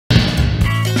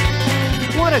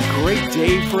a great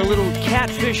day for a little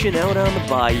catfishing out on the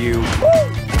bayou.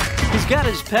 He's got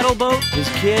his pedal boat, his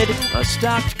kid, a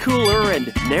stocked cooler,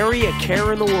 and nary a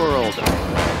care in the world.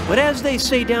 But as they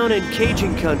say down in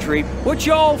Cajun country, what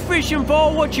y'all fishing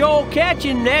for, what y'all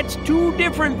catching, that's two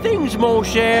different things, mon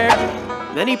cher.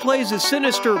 Then he plays a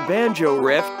sinister banjo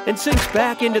riff and sinks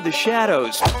back into the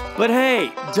shadows. But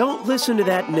hey, don't listen to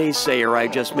that naysayer I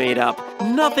just made up.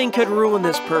 Nothing could ruin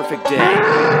this perfect day.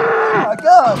 Oh my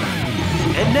God!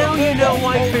 And now you know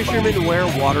why fishermen wear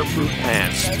waterproof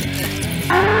pants.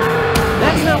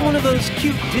 That's not one of those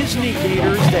cute Disney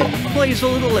gators that plays a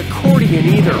little accordion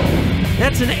either.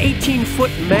 That's an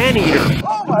 18-foot man-eater.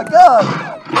 Oh my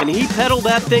God! And he pedaled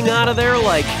that thing out of there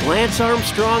like Lance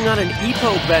Armstrong on an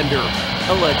EPO bender,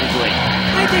 allegedly.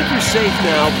 I think you're safe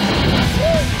now.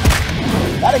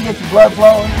 That'll get your blood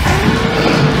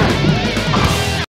flowing.